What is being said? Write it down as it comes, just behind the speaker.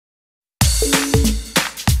What's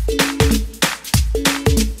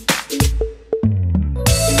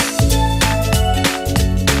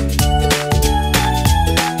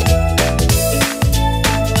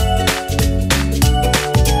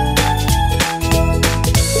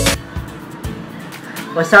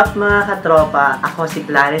up mga katropa? Ako si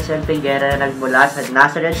Clarence Figuera na nagmula sa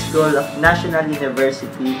Nazareth School of National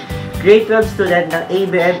University, grade 12 student ng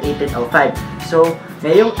ABM 1805. So,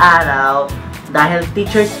 ngayong araw, dahil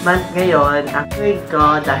Teacher's Month ngayon, ang grade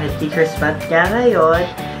ko, dahil Teacher's Month nga ngayon,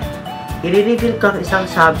 i-reveal ko ang isang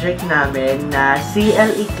subject namin na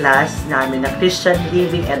CLE class namin na Christian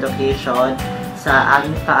Living Education sa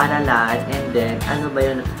aming paaralan. And then, ano ba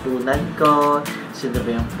yung natutunan ko? Sino ba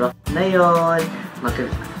yung prof na yun?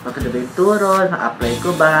 Magkano ba yung turon? Ma-apply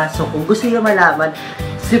ko ba? So, kung gusto nyo malaman,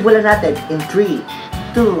 simulan natin in 3,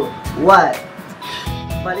 2, 1.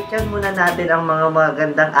 Balikan muna natin ang mga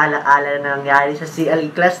magandang ala-ala na nangyari sa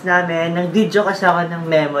CLE class namin. Nag-video kasi ako ng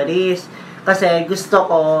memories. Kasi gusto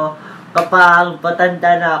ko, kapag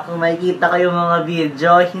patanda na, kung makikita ko yung mga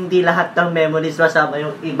video, hindi lahat ng memories masama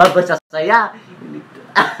yung iba basta saya.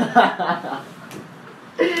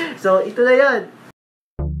 So, ito na yun.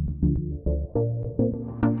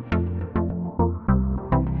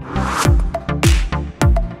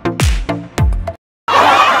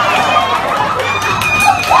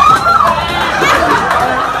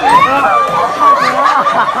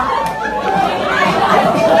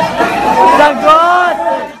 Sagot!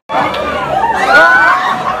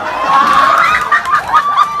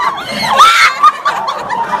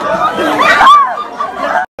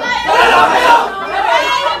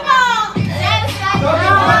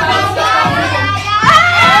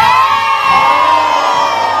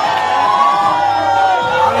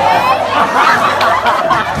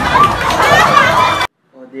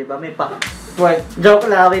 O, diba may pa-twerk. Joke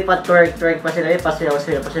lang, may pa-twerk pa sila, may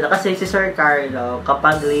pasayaw-sayaw pa sila. Kasi si Sir Carlo,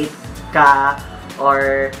 kapag late ka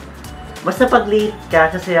or basta pag late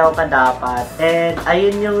ka, sasayaw ka dapat. And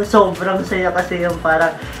ayun yung sobrang saya kasi yung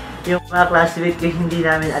parang yung mga classmate ko hindi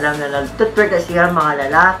namin alam na nag-twerk kasi yung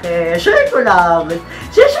mga lalaki. Share ko lang!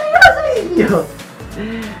 Share ko sa inyo!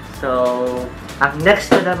 So, ang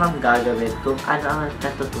next ko namang gagawin kung ano ang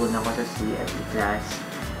natutunan ko sa CLE class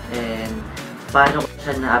and paano ko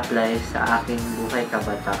siya na-apply sa aking buhay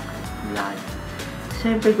kabataan.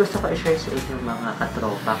 Siyempre gusto ko i-share sa inyo mga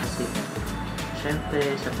katropa kasi siyempre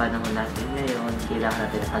sa panahon natin ngayon, kailangan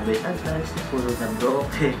natin ng advice na puro ng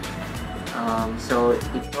broken. So,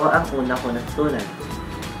 ito ang una ko natutunan.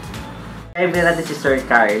 Siyempre natin si Sir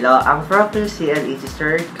Carlo. Ang prof ng CLE, si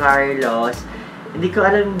Sir Carlos, hindi ko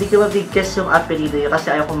mabigkas yung apelido niya kasi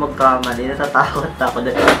ayaw ko magkamali. Natatakot ako.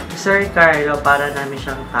 Sir Carlo, para namin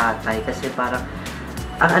siyang tatay kasi parang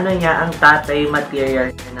ang ano niya, ang tatay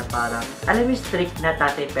material niya na parang, alam mo strict na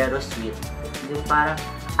tatay pero sweet. Yung parang,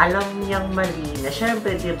 alam niyang mali na,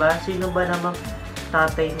 syempre, diba, sino ba namang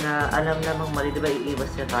tatay na alam namang mali, diba,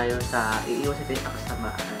 iiwas niya tayo sa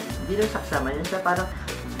kasamaan. Hindi lang sa kasamaan, yun sa parang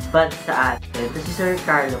bad sa atin. Tapos si Sir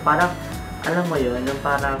Carlo, parang, alam mo yun, yung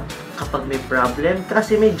parang kapag may problem,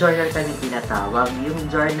 kasi may journal kami tinatawag, yung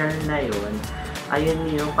journal na yun, ayun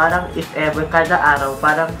yung parang if ever, kada araw,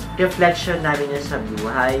 parang reflection namin yun sa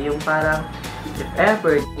buhay. Yung parang if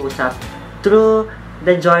ever, usap, through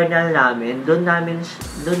the journal namin, doon namin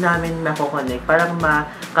mako-connect, parang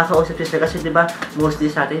makakausap siya. Kasi diba,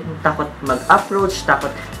 mostly sa atin, takot mag-approach,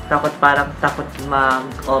 takot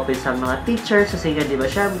mag-open sa mga teachers. Kasi nga, diba,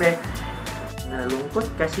 syempre,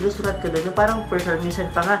 nalungkot ka, sinusulat ka doon. Yung parang personal,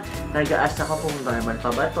 minsan pa nga, nag-aas ako kung normal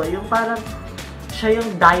pa ba to. Yung parang, siya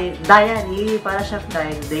yung diary, para siyang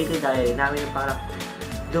daily diary namin, yung parang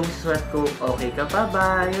yung sulat ko, okay ka pa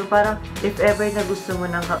ba? Yung parang, if ever na gusto mo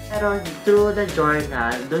ng pero through the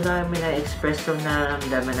journal, doon namin na-express yung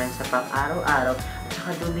nararamdaman namin sa pang-araw-araw. At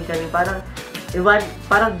saka doon din kami, parang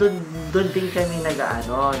doon din kami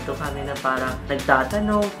doon kami na parang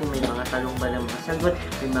nagtatanong kung may mga tanong ba ng mga sagot,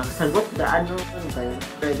 may mga sagot na ano kayo,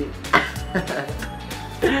 pwede.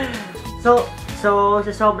 So, sa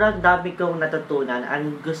sobrang dami kong natutunan,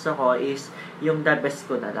 ang gusto ko is yung the best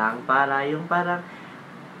ko na lang. Para yung parang,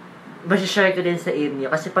 masishare ko din sa inyo.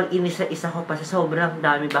 Kasi pag inisa-isa ko pa sa sobrang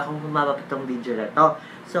dami, baka humaba pa itong video na to.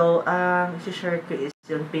 So, ang isishare ko is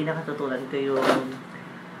yung pinakatutunan ko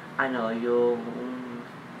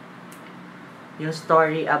yung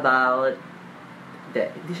story about,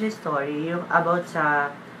 hindi siya story, yung about sa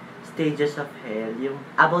stages of hell, yung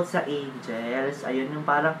about sa angels, ayun yung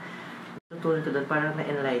parang, tutunan ko doon, parang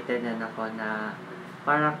na-enlighten ako na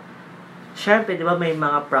parang, syempre, di ba may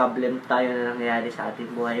mga problem tayo na nangyayari sa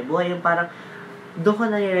ating buhay. Buhay yung parang, doon ko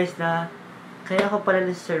na-realize na, kaya ako pala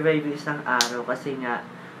na-survive yung isang araw kasi nga,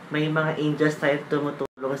 may mga angels tayo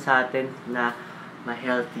tumutulong sa atin na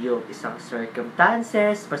ma-healthy yung isang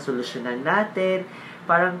circumstances, pasolusyonan natin.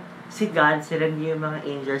 Parang si God, sila yung mga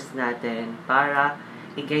angels natin para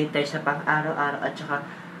i-guide tayo sa pang-araw-araw at saka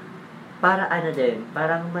para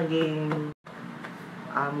parang maging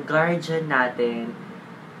guardian natin,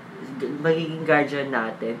 magiging guardian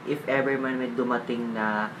natin if ever man may dumating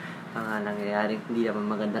na mga nangyayaring hindi naman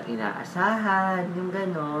magandang inaasahan, yung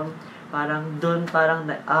ganon. Parang doon,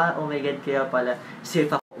 oh my God, kaya pala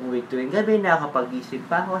safe ako umuwi tuwing gabi, nakakapag-isip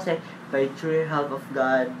pa ako kasi by true help of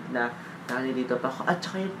God na nandito pa ako. At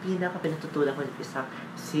saka yung pinatutunan ko ng isang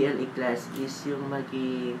CLE class is yung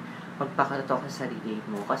magpakatotoo sa sarili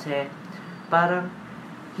mo. Kasi parang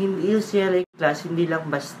hindi yung CLE class, hindi lang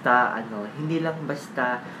basta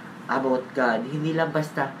about God, hindi lang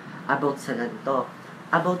basta about sa ganito.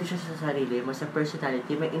 About siya sa sarili mo, sa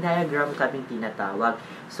personality, may enneagram kaming tinatawag.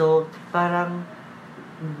 So, parang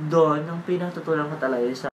doon, ang pinatutunan ko talaga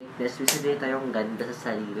yung sa weakness, kasi tayong ganda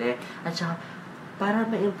sa sarili. At saka, para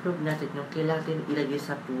ma-improve natin yung kailangan ilagay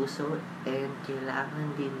sa puso and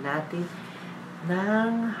kailangan din natin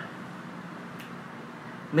ng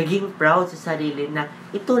maging proud sa sarili na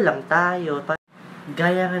ito lang tayo.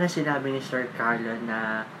 Gaya nga na sinabi ni Sir Carlo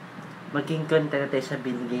na maging content tayo sa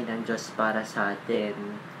binigay ng Diyos para sa atin.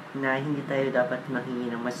 Na hindi tayo dapat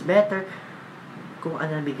manghingi ng mas better kung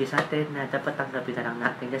ano nabigay sa atin na dapat tanggapin na lang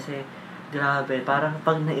natin. Kasi grabe, parang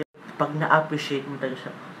pag na-appreciate mo talaga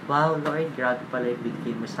siya, wow Lord, grabe pala yung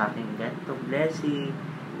binigay mo sa akin ganitong blessing.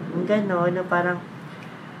 Yung gano'n, na parang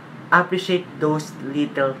appreciate those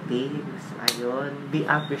little things. Ayun, be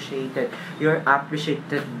appreciated. You're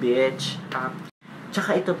appreciated, bitch.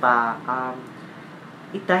 Tsaka ito pa,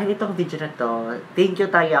 dahil itong video na to, thank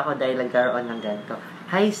you tayo ako dahil nagkaroon ng ganito.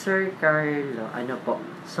 Hi Sir Carlo,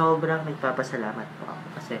 sobrang nagpapasalamat po ako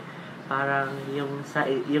kasi parang yung sa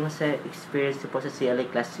experience po sa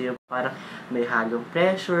CLE class, yung parang may halong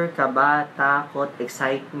pressure, kaba, takot,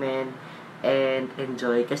 excitement, and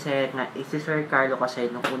enjoy. Kasi nga, si Sir Carlo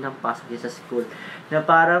kasi nung unang pasok niya sa school, na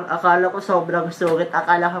parang akala ko sobrang sungit,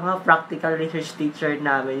 akala ko nga practical research teacher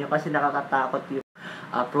namin, yung kasi nakakatakot yung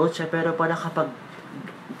approach niya, pero pala kapag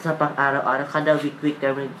sa pang-araw-araw, kada week-week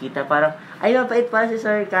namin nagkita, parang, ay, mapait pala si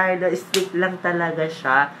Sir Carlo, strict lang talaga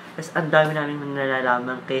siya. Tapos, ang dami namin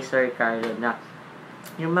nalalaman kay Sir Carlo na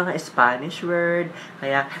yung mga Spanish word.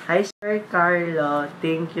 Kaya, hi Sir Carlo,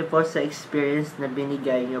 thank you po sa experience na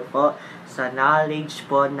binigay niyo po, sa knowledge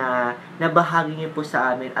po na nabahagi niyo po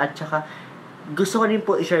sa amin. At saka, gusto ko rin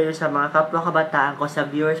po i-share yun sa mga kapwa-kabataan ko, sa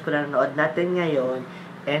viewers ko na nanood natin ngayon.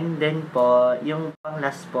 And then po, yung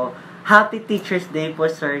pang-last po, Happy Teacher's Day po,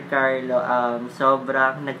 Sir Carlo.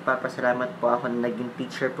 Sobrang nagpapasalamat po ako na naging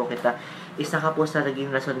teacher po kita. Isa ka po sa naging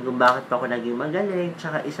rason kung bakit pa ako naging magaling.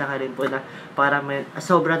 Tsaka isa ka rin po na para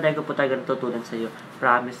sobrang dahil ko po talaga natutunan sa iyo.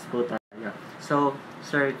 Promise po talaga. So,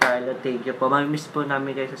 Sir Carlo, thank you po. Mamimiss po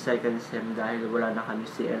namin kayo sa second sem dahil wala na kami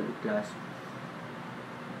CLE class.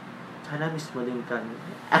 Sana miss mo din kami.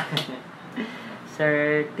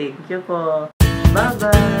 Sir, thank you po.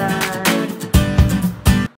 Bye-bye!